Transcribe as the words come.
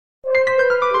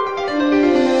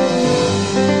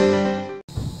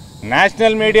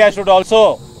National media should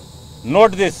also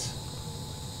note this.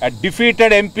 A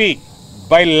defeated MP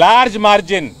by large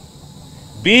margin,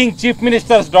 being Chief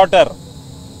Minister's daughter,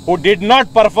 who did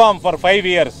not perform for 5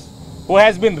 years, who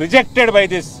has been rejected by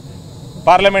this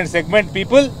parliament segment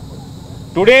people,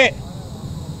 today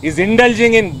is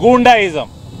indulging in Gundaism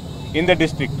in the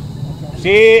district.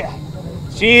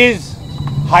 She is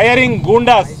hiring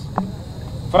Gundas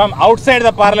from outside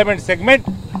the parliament segment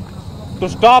to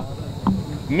stop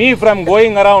me from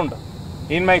going around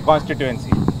in my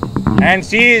constituency. And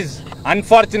she is,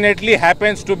 unfortunately,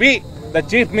 happens to be the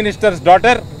Chief Minister's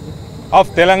daughter of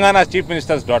Telangana's Chief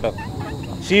Minister's daughter.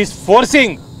 She is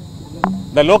forcing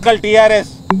the local TRS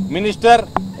minister,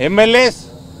 MLAs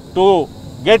to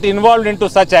get involved into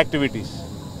such activities.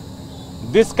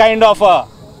 This kind of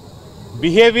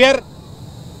behavior,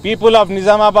 people of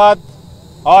Nijamabad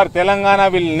or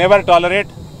Telangana will never tolerate.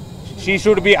 She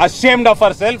should be ashamed of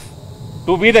herself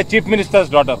to be the Chief Minister's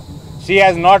daughter. She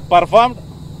has not performed.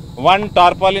 One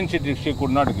tarpaulin she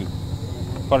could not give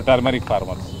for turmeric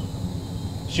farmers.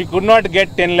 She could not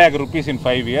get 10 lakh rupees in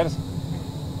 5 years.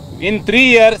 In 3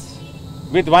 years,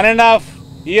 with 1.5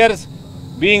 years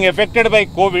being affected by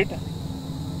COVID,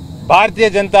 Bharatiya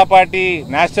Janata Party,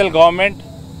 national government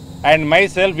and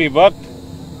myself, we worked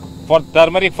for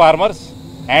turmeric farmers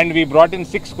and we brought in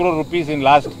 6 crore rupees in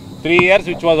last 3 years,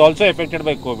 which was also affected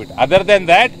by COVID. Other than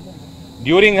that,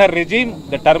 during her regime,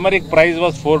 the turmeric price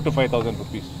was 4,000 to 5,000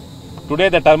 rupees. Today,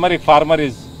 the turmeric farmer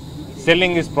is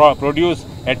selling his produce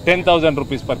at 10,000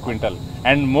 rupees per quintal,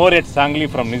 and more at Sangli.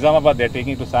 From Nijamabad, they are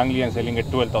taking to Sangli and selling at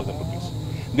 12,000 rupees.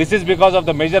 This is because of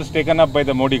the measures taken up by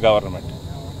the Modi government,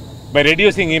 by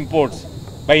reducing imports,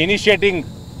 by initiating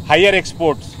higher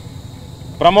exports,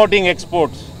 promoting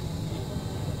exports,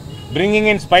 bringing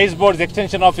in spice boards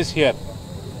extension office here,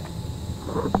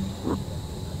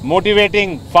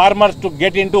 motivating farmers to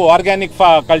get into organic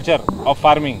culture of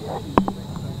farming,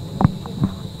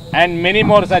 and many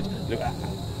more such,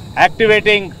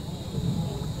 activating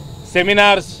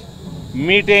seminars,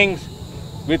 meetings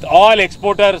with all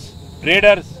exporters,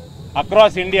 traders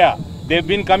across India. They've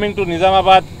been coming to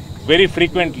Nijamabad very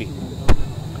frequently.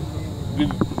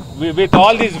 With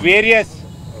all these various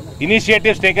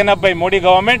initiatives taken up by Modi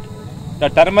government, the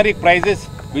turmeric prices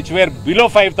which were below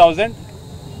 5,000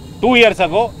 2 years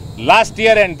ago, last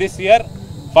year and this year,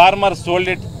 farmers sold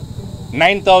it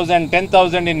 9,000,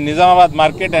 10,000 in Nijamabad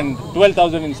market and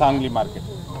 12,000 in Sangli market.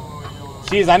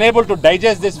 She is unable to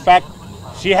digest this fact.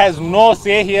 She has no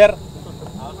say here.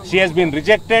 She has been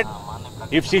rejected.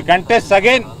 If she contests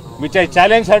again, which I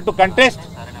challenge her to contest,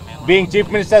 being Chief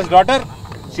Minister's daughter,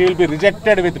 she will be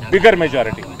rejected with bigger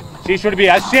majority. She should be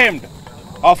ashamed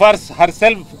of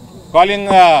herself calling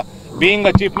being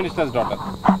a Chief Minister's daughter.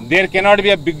 There cannot be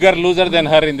a bigger loser than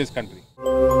her in this country.